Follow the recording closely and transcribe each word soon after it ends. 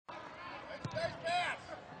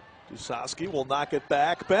Dusowski will knock it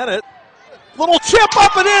back. Bennett, little chip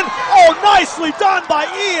up and in. Oh, nicely done by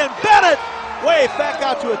Ian Bennett. Wave back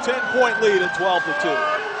out to a 10-point lead at 12-2.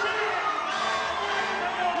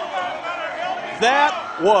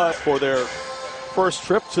 That was for their first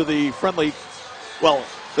trip to the friendly, well,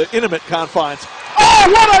 the intimate confines. Oh,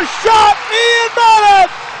 what a shot! Ian Bennett!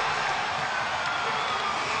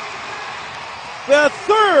 The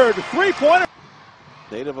third three-pointer.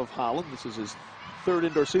 Native of Holland, this is his third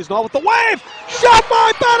indoor season, all with the wave! Shot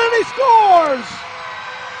by Bennett, he scores!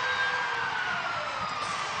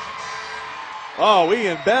 Oh,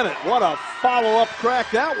 Ian Bennett, what a follow-up crack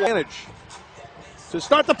that was. To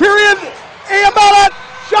start the period, Ian Bennett,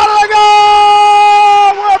 shot on the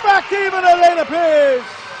goal! We're back even at 8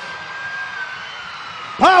 apiece.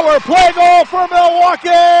 Power play goal for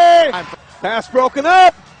Milwaukee! Pass broken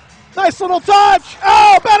up. Nice little touch.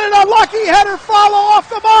 Oh, Bennett unlucky. Header follow off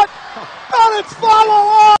the mark. Bennett's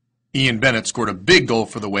follow up. Ian Bennett scored a big goal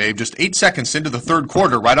for the Wave just 8 seconds into the third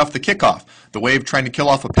quarter right off the kickoff. The Wave trying to kill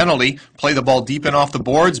off a penalty, play the ball deep and off the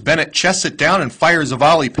boards. Bennett chests it down and fires a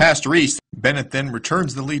volley past Reese. Bennett then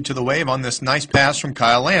returns the lead to the Wave on this nice pass from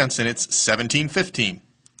Kyle Lance, and it's 17-15.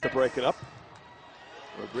 To break it up.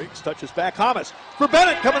 Rodriguez touches back. Hamas for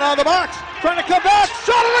Bennett coming out of the box. Trying to come back.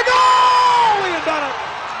 Shot on the goal! Ian Bennett.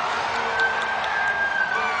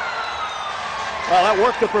 Well, that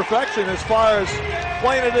worked to perfection as far as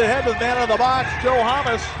playing it ahead with man of the box. Joe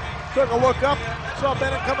Hamas took a look up, saw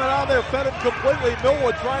Bennett coming out there, fed him completely.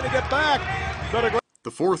 Millwood trying to get back.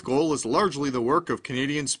 The fourth goal is largely the work of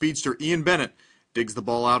Canadian speedster Ian Bennett. Digs the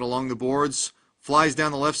ball out along the boards, flies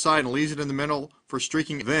down the left side and leaves it in the middle for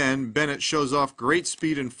streaking. Then Bennett shows off great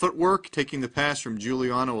speed and footwork, taking the pass from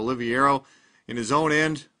Giuliano Oliviero in his own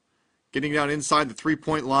end, getting down inside the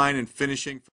three-point line and finishing.